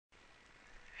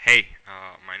Hey,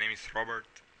 my name is Robert.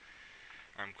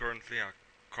 I'm currently a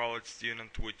college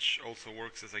student which also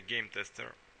works as a game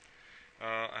tester.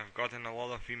 I've gotten a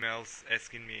lot of emails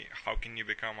asking me how can you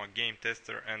become a game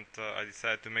tester, and I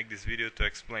decided to make this video to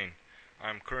explain.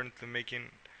 I'm currently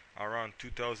making around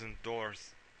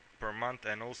 $2,000 per month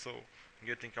and also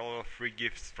getting a lot of free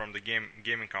gifts from the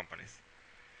gaming companies.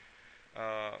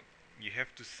 You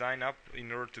have to sign up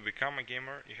in order to become a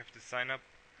gamer. You have to sign up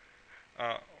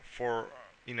for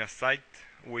in a site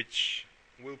which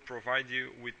will provide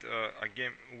you with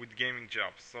gaming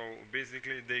jobs. So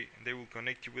basically they will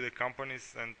connect you with the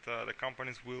companies, and the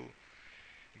companies will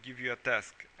give you a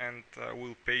task and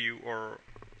will pay you or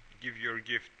give you a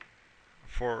gift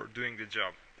for doing the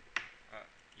job.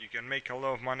 You can make a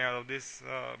lot of money out of this.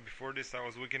 Before this I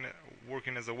was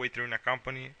working as a waiter in a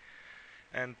company,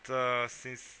 and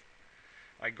since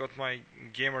I got my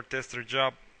gamer tester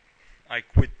job, I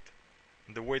quit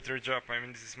the waiter job. I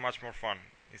mean, this is much more fun.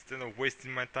 Instead of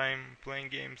wasting my time playing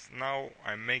games, now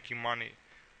I'm making money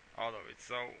out of it.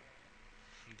 So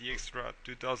the extra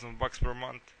 2,000 bucks per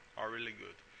month are really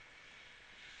good.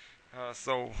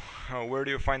 Where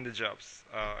do you find the jobs?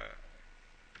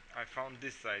 I found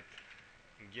this site,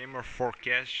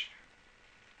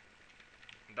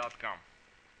 gamerforcash.com.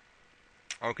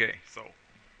 Okay, so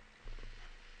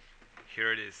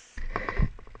here it is.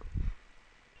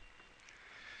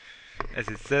 As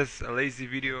it says, a lazy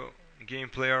video game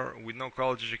player with no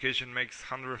college education makes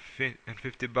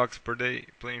 150 bucks per day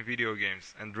playing video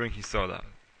games and drinking soda.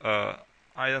 I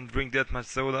don't drink that much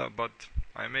soda, but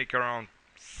I make around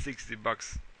 60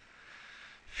 bucks,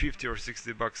 50 or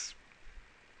 60 bucks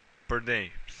per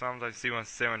day. Sometimes even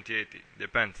 70, 80,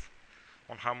 depends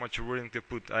on how much you're willing to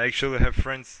put. I actually have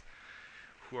friends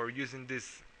who are using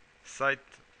this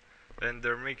site and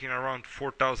they're making around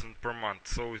 4,000 per month.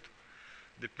 So it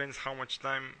depends how much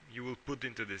time you will put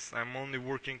into this. I'm only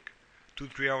working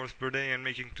 2-3 hours per day and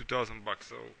making 2,000 bucks,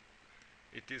 so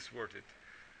it is worth it.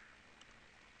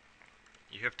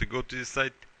 You have to go to the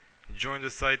site, join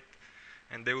the site,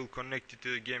 and they will connect you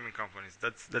to the gaming companies.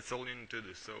 That's all you need to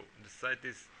do. So the site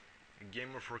is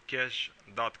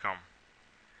gamerforcash.com.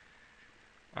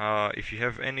 If you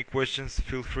have any questions,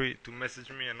 feel free to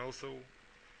message me, and also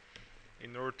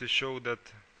in order to show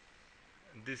that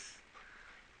this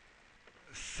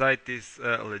site is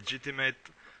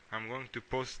legitimate, I'm going to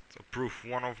post a proof,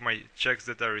 one of my checks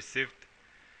that I received.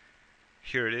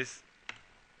 Here it is,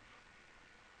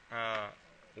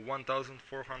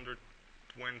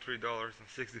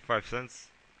 $1,423.65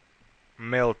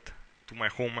 mailed to my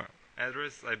home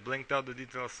address. I blanked out the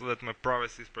details so that my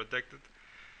privacy is protected.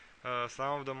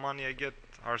 Some of the money I get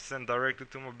are sent directly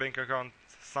to my bank account,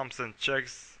 some send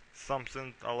checks, some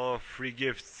send a lot of free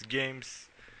gifts, games.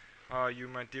 You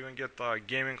might even get a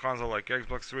gaming console like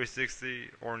Xbox 360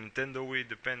 or Nintendo Wii,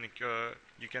 depending.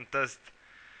 You can test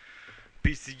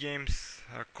PC games,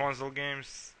 console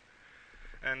games,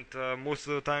 and most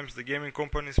of the times the gaming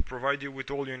companies provide you with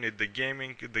all you need: the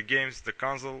gaming, the games, the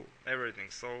console, everything.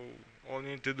 So all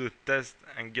you need to do is test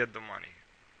and get the money.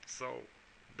 So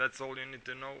that's all you need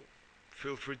to know.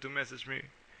 Feel free to message me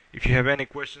if you have any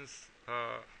questions.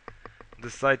 The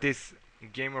site is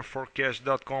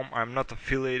gamerforcash.com. I'm not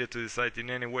affiliated to the site in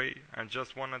any way. I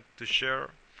just wanted to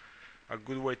share a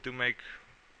good way to make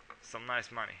some nice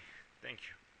money. Thank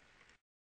you.